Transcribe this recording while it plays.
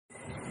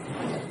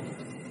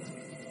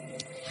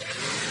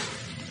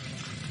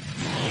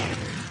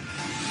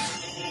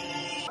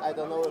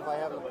don't know if I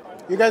have.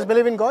 You guys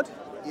believe in God?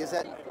 You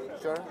said,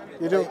 sure.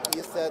 You do?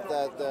 You said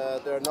that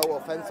there are no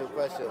offensive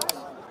questions.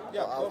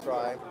 Yeah, so I'll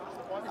try.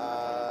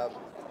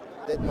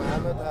 Did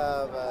Muhammad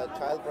have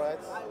child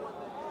rights?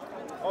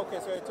 Okay,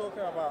 so you're talking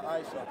about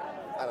Aisha.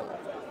 I don't know.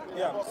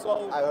 Yeah,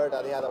 so... I heard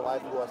that he had a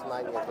wife who was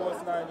 9 years old. Who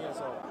was 9 years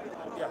old,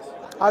 yes.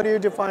 How do you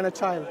define a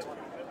child?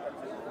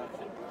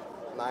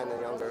 9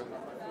 and younger.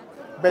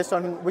 Based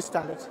on which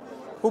standards?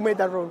 Who made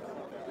that rule?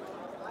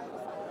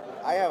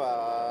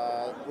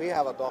 We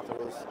have a daughter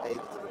who's 8.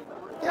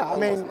 Yeah, I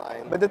mean,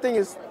 9. but the thing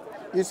is,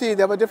 you see,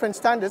 there were different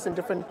standards in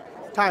different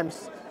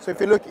times. So if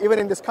you look, even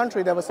in this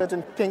country, there were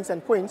certain kings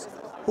and queens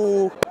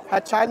who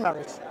had child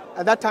marriage.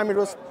 At that time, it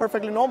was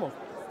perfectly normal.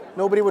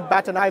 Nobody would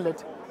bat an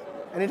eyelid.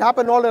 And it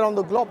happened all around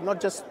the globe, not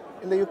just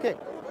in the UK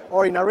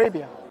or in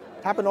Arabia.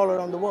 It happened all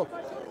around the world.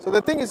 So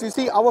the thing is, you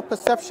see, our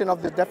perception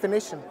of the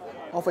definition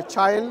of a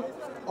child,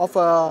 of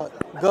a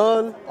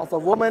girl, of a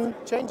woman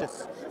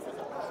changes.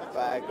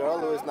 But a girl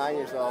who is 9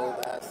 years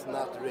old has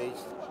not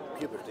reached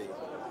puberty.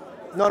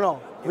 No.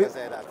 You can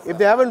say that. If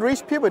they haven't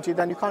reached puberty,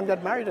 then you can't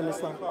get married in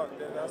Islam.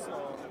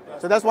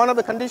 So that's one of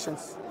the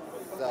conditions.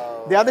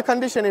 So the other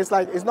condition is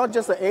it's not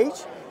just the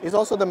age, it's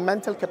also the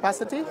mental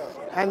capacity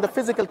and the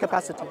physical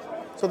capacity.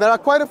 So there are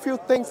quite a few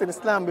things in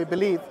Islam we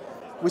believe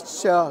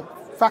which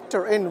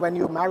factor in when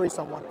you marry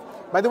someone.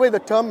 By the way, the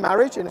term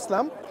marriage in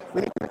Islam,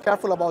 we need to be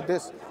careful about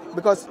this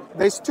because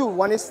there's two.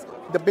 One is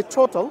the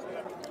betrothal,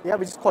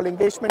 which is called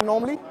engagement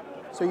normally.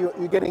 So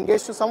you get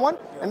engaged to someone,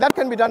 and that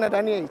can be done at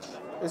any age.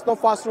 There's no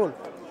fast rule.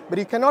 But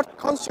you cannot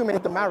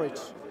consummate the marriage,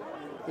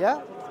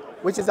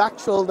 which is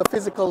the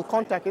physical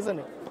contact, isn't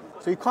it?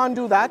 So you can't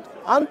do that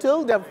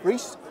until they've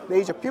reached the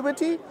age of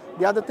puberty.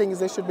 The other thing is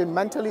they should be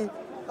mentally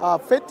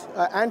fit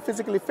and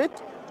physically fit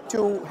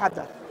to have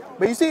that.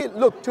 But you see,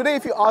 look, today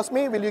if you ask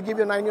me, will you give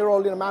your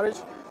 9-year-old in a marriage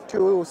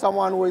to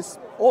someone who is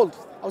old?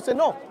 I would say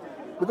no.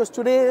 Because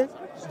today's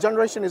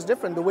generation is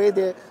different. The way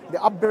the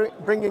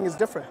upbringing is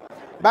different.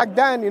 Back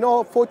then,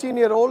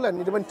 14-year-old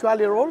and even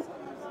 12-year-old,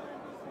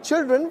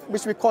 children,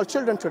 which we call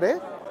children today,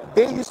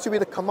 they used to be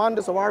the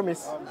commanders of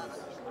armies.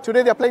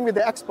 Today they're playing with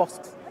the Xbox,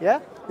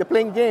 They're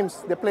playing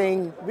games, they're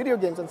playing video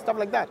games and stuff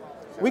like that.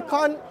 We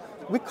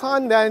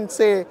can't then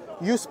say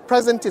use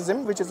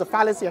presentism, which is a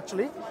fallacy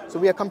actually. So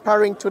we are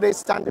comparing today's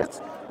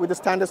standards with the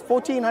standards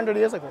 1,400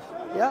 years ago,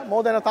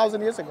 more than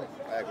 1,000 years ago.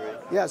 I agree.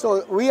 Yeah,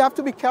 so we have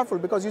to be careful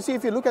because you see,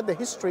 if you look at the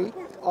history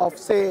of,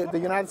 say, the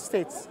United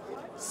States,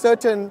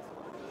 certain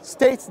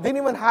states didn't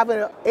even have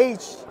an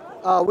age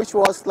which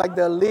was like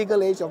the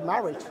legal age of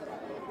marriage.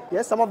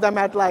 Some of them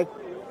had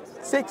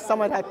 6, some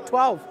had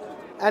 12.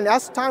 And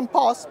as time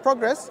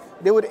progressed,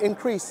 they would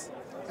increase.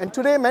 And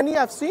today, many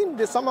I've seen,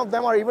 some of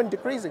them are even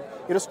decreasing.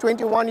 It was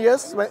 21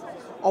 years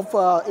of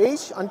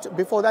age.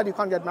 Before that, you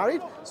can't get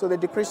married. So they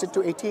decreased it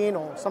to 18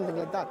 or something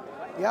like that.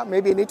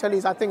 Maybe in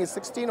Italy, I think it's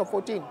 16 or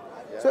 14.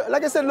 So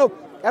like I said, look,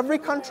 every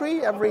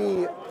country,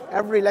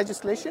 every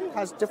legislation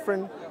has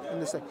different in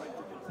this thing.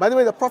 By the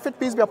way, the Prophet,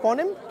 peace be upon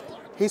him,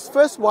 his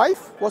first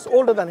wife was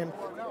older than him.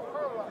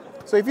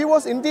 So if he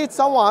was indeed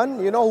someone,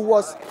 who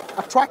was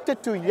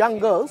attracted to young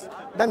girls,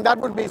 then that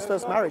would be his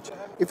first marriage.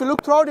 If you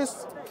look throughout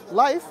his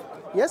life,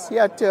 yes, he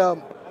had,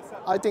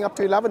 I think, up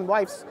to 11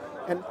 wives,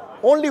 and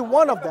only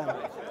one of them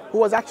who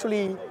was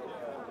actually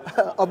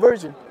a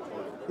virgin.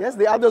 Yes,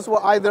 the others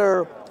were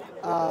either,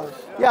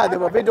 they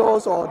were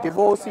widows or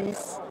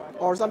divorcees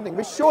or something,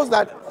 which shows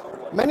that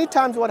many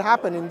times what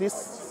happened in these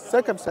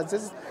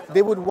circumstances,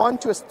 they would want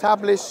to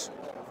establish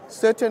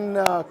certain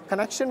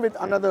connection with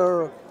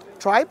another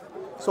tribe.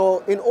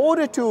 So in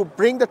order to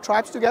bring the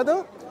tribes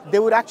together, they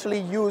would actually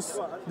use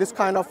this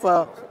kind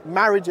of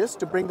marriages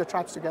to bring the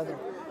tribes together.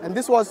 And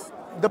this was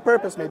the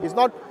purpose maybe. It's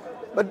not,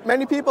 but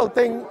many people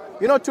think,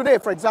 today,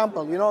 for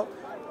example,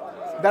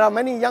 there are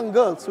many young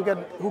girls who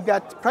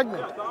get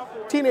pregnant.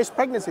 Teenage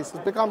pregnancies has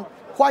become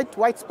quite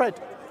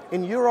widespread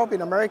in Europe,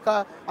 in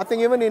America, I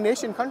think even in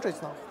Asian countries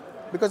now,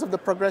 because of the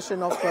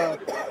progression of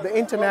the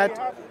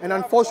internet and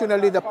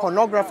unfortunately the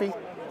pornography,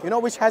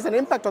 which has an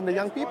impact on the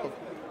young people.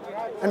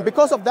 And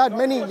because of that,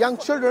 many young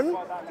children,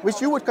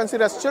 which you would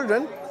consider as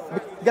children,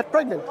 get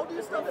pregnant.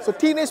 So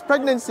teenage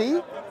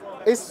pregnancy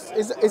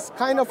is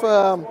kind of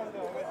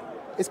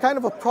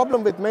a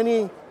problem with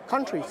many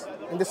countries,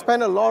 and they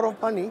spend a lot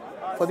of money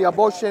for the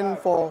abortion,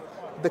 for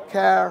the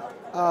care,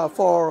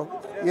 for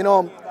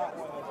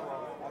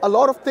a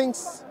lot of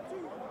things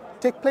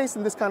take place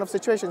in this kind of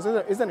situations,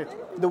 isn't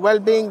it? The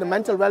well-being, the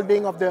mental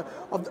well-being of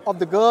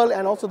the girl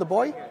and also the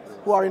boy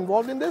who are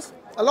involved in this.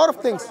 A lot of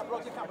things.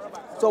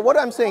 So what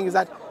I'm saying is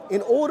that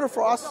in order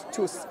for us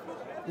to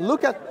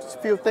look at a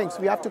few things,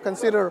 we have to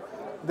consider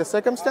the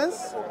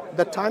circumstance,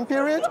 the time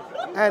period,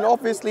 and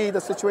obviously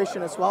the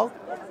situation as well.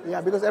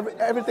 Because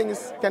everything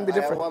can be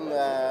different.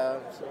 I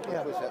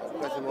have one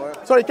question more.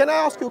 Sorry, can I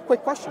ask you a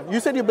quick question? You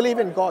said you believe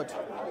in God.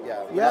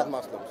 We're not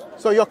Muslims.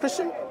 So you're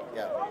Christian?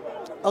 Yeah.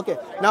 Okay.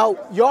 Now,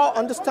 your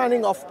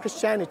understanding of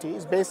Christianity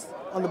is based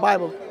on the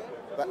Bible.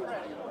 But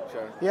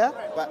Sure. Yeah?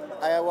 But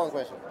I have one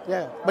question.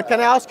 Yeah. But can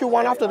I ask you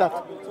one after that?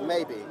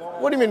 Maybe.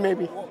 What do you mean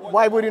maybe?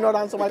 Why would you not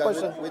answer my Because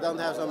question? we don't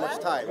have so much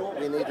time.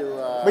 We need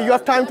to... But you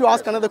have time to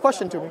ask another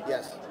question to me.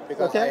 Yes,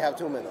 because Okay. I have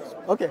 2 minutes.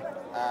 Okay.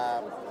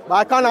 But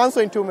I can't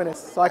answer in 2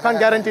 minutes, so I can't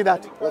guarantee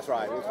that. We'll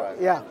try.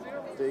 Yeah.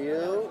 Do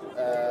you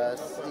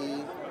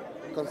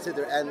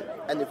consider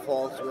any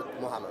faults with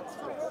Muhammad?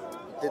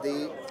 Did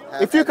he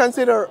have If you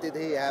consider, Did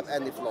he have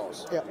any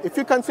flaws? yeah, if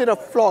you consider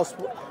flaws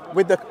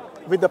with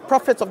the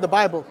prophets of the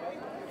Bible,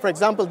 for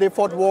example, they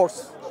fought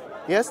wars.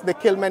 Yes, they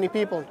killed many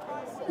people.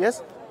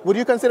 Yes, would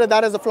you consider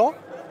that as a flaw?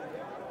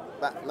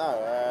 But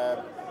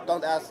no,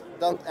 don't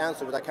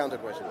answer with a counter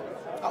question.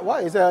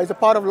 Why? It's a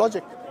part of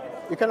logic.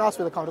 You can ask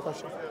with a counter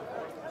question.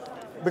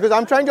 Because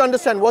I'm trying to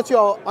understand what's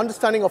your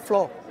understanding of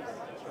flaw.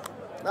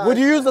 No, Would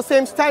you use the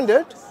same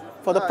standard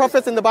for the No,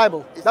 prophets in the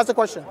Bible? That's the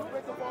question.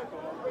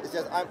 It's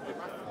just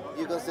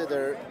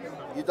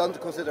you don't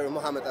consider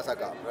Muhammad as a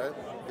god, right?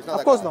 He's not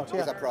Of a course god. not.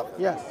 Yeah. He's a prophet.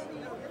 Yes.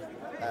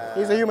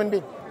 He's a human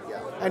being, Yeah.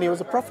 and he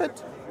was a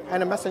prophet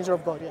and a messenger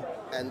of God. Yeah.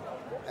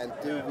 And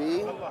do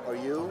we or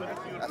you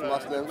as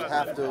Muslims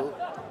have to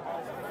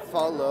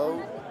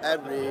follow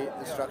every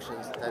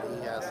instructions that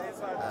he has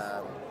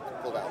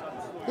pulled out?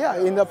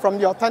 Yeah. From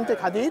the authentic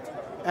hadith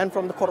and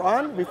from the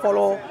Quran, we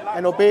follow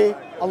and obey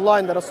Allah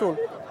and the Rasul.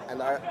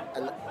 And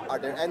are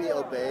there any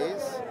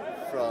obeys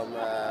from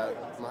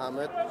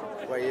Muhammad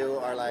where you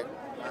are like,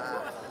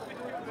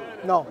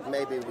 No.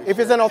 maybe we If should?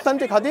 it's an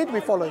authentic hadith, we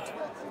follow it.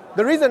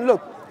 The reason,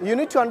 look, you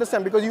need to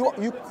understand because you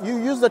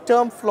use the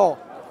term flaw.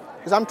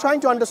 Because I'm trying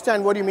to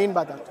understand what you mean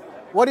by that.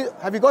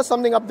 Have you got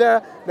something up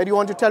there that you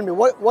want to tell me?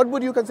 What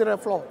would you consider a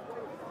flaw?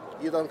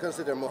 You don't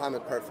consider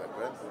Muhammad perfect,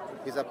 right?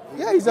 He's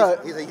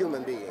a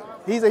human being.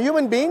 He's a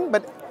human being,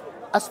 but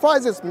as far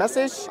as his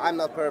message, I'm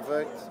not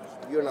perfect.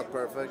 You're not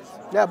perfect.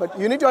 yeah, but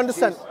you need to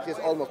understand. She's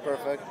almost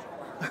perfect.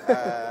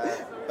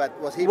 But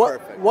was he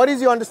perfect? What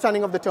is your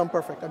understanding of the term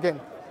perfect? Again,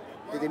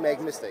 Did he make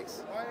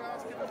mistakes?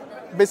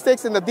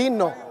 mistakes in the deen,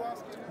 no.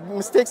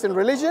 Mistakes in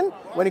religion,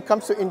 when it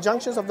comes to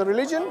injunctions of the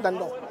religion, then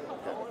no.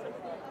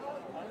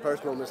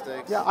 Personal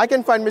mistakes? Yeah, I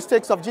can find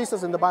mistakes of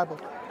Jesus in the Bible.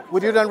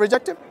 Would you then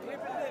reject him?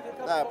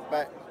 No,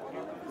 but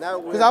now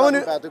we're 'Cause I talking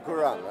wanna- about the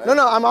Quran, right?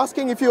 No, I'm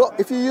asking if you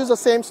use the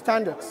same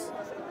standards.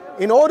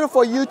 In order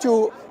for you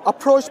to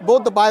approach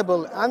both the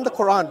Bible and the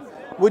Quran,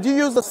 would you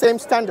use the same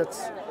standards?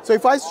 So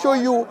if I show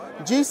you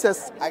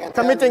Jesus I can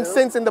committing tell you-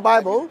 sins in the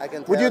Bible, I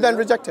can would you tell then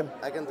reject him?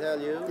 I can tell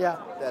you Yeah.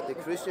 that the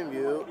Christian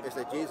view is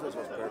that Jesus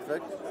was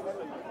perfect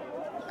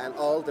and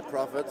all the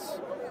prophets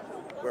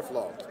were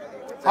flawed.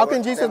 How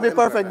can Jesus be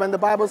perfect when the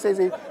Bible says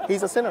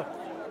he's a sinner?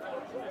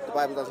 The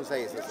Bible doesn't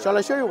say it's a sin. Shall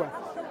I show you one?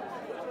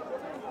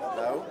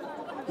 No,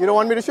 You don't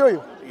want me to show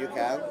you? you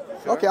can.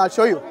 Sure. Okay, I'll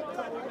show you.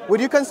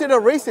 Would you consider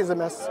racism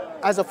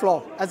as a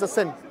flaw, as a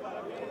sin?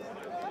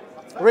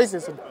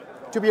 Racism.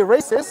 To be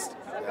racist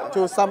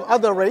to some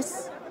other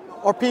race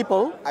or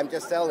people, I'm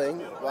just telling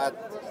what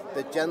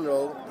the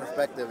general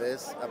perspective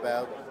is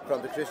about,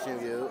 from the Christian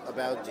view,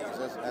 about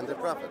Jesus and the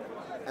prophet.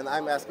 And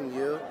I'm asking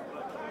you,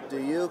 do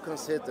you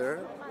consider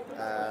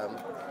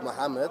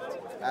Muhammad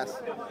as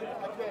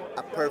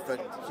a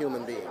perfect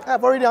human being?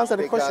 I've already answered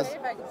the Because- question.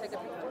 If I can take a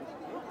picture.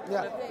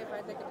 Yeah,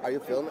 Are you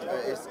filming?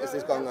 Is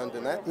this going on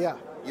the net? yeah,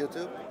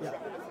 YouTube? yeah.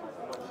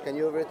 Can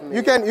you write me?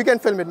 You can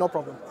film it, no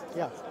problem.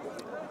 Yeah,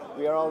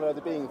 We are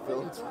already being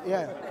filmed.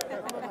 yeah,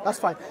 that's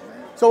fine.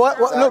 So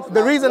look,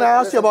 the reason I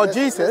asked you about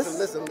Jesus,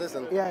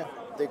 Listen. yeah,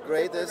 The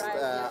greatest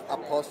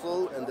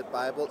apostle in the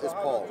Bible is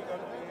Paul.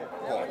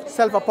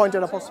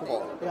 self-appointed apostle.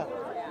 Paul. Yeah,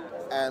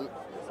 And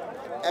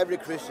every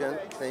Christian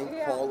thinks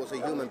Paul was a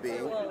human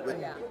being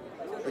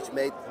which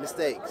made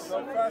mistakes.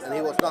 And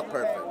he was not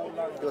perfect.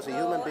 He was a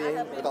human being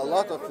with a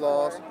lot of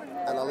flaws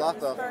and a lot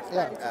of...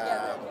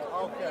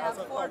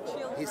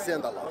 he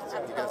sinned a lot,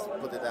 you can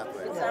put it that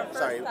way.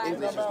 Sorry,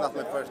 English is not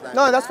my first language.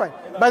 no, that's fine.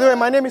 By the way,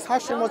 my name is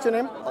Hashim. What's your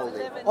name?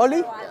 Only.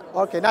 Oli?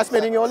 Okay, nice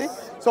meeting you, Oli.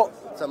 So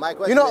my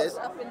question is,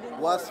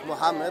 was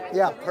Muhammad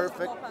a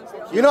perfect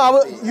You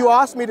know, you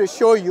asked me to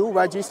show you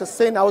where Jesus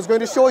sinned. I was going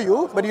to show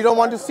you, but you don't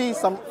want to see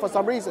for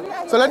some reason.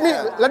 So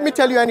let me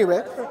tell you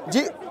anyway.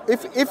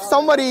 If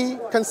somebody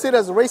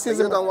considers You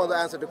racism, don't want to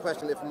answer the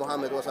question if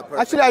Muhammad was a perfect...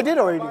 actually I did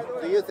already.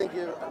 Do you think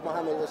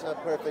Muhammad was a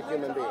perfect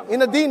human being?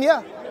 In a deen,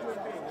 yeah.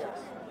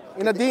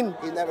 In a deen,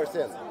 He never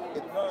sinned.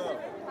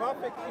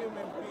 Perfect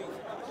human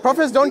being.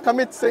 prophets don't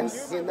commit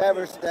sins. He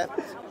never stepped.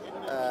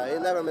 He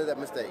never made a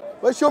mistake.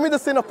 Well, show me the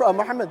sin of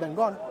Muhammad then.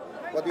 Go on.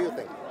 What do you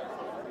think?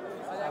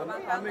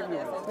 I'm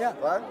ignorant. Yeah.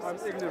 What? I'm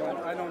ignorant.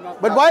 I know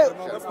nothing. But why?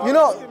 You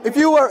know, if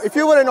you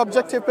were an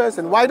objective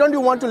person, why don't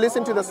you want to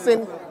listen to the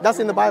sin that's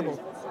in the Bible?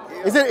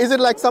 Is it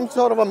like some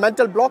sort of a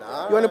mental block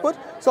you want to put?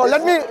 So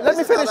let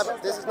me finish.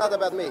 This is not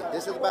about me.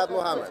 This is about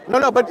Muhammad.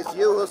 No, but It's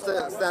you who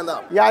stand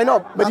up. yeah, I know.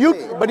 But Not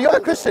me. but you're a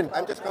Christian.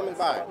 I'm just coming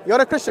by. You're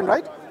a Christian,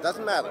 right?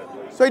 Doesn't matter.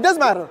 So it does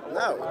matter.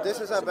 No,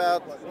 this is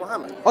about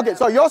Muhammad. Okay,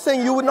 so you're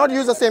saying you would not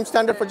use the same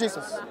standard for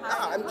Jesus.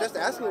 I'm just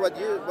asking what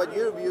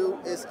your view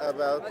is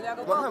about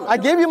Muhammad. I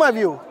gave you my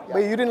view, but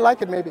you didn't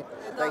like it maybe.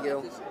 Thank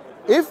you.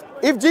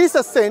 if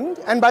Jesus sinned,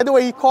 and by the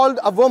way, he called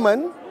a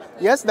woman,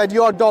 yes, that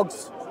you are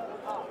dogs.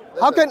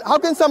 How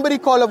can somebody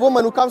call a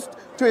woman who comes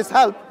to his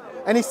help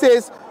and he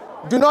says,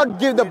 do not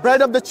give the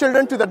bread of the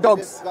children to the We're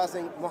dogs?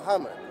 discussing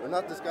Muhammad. We're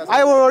not discussing. I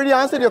have already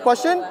answered your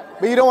question,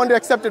 but you don't want to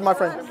accept it, my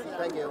friend.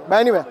 Thank you. But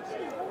anyway,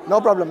 no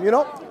problem,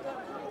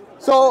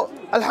 So,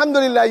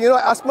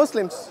 alhamdulillah, as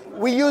Muslims,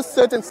 we use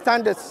certain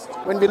standards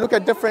when we look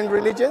at different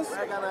religions.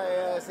 Where can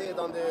I see it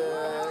on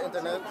the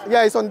internet?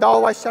 Yeah, it's on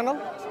DawahWise channel.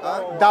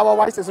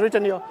 DawahWise is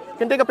written here. You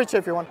can take a picture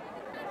if you want.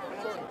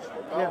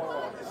 Yeah.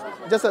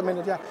 Just a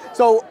minute, yeah.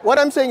 So what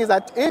I'm saying is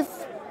that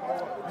if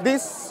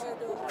these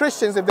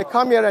Christians, if they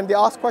come here and they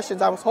ask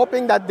questions, I was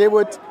hoping that they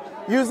would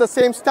use the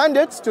same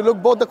standards to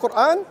look both the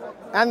Quran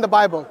and the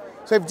Bible.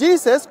 So if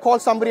Jesus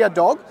called somebody a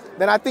dog,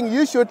 then I think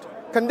you should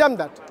condemn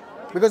that.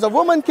 Because a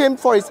woman came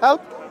for his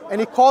help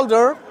and he called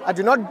her, I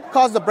do not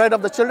cause the bread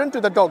of the children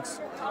to the dogs.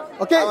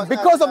 Okay,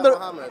 because of the...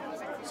 Muhammad.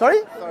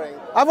 Sorry? Sorry.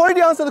 I've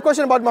already answered the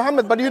question about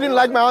Muhammad, but you didn't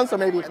like my answer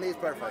maybe. And he's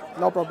perfect.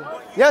 No problem.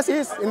 Yes, he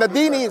is. In the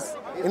deen, he is.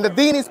 In the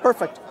deen, he's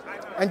perfect.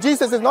 And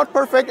Jesus is not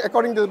perfect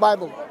according to the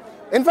Bible.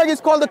 In fact,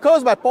 he's called the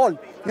curse by Paul.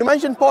 You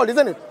mentioned Paul,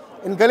 isn't it?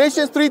 In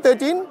Galatians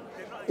 3:13,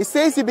 it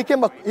says he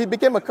became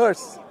a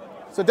curse.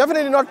 So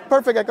definitely not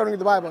perfect according to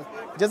the Bible.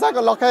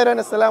 Jazakallah khairan.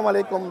 Assalamu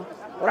alaikum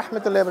wa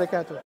rahmatullahi wa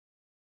barakatuh.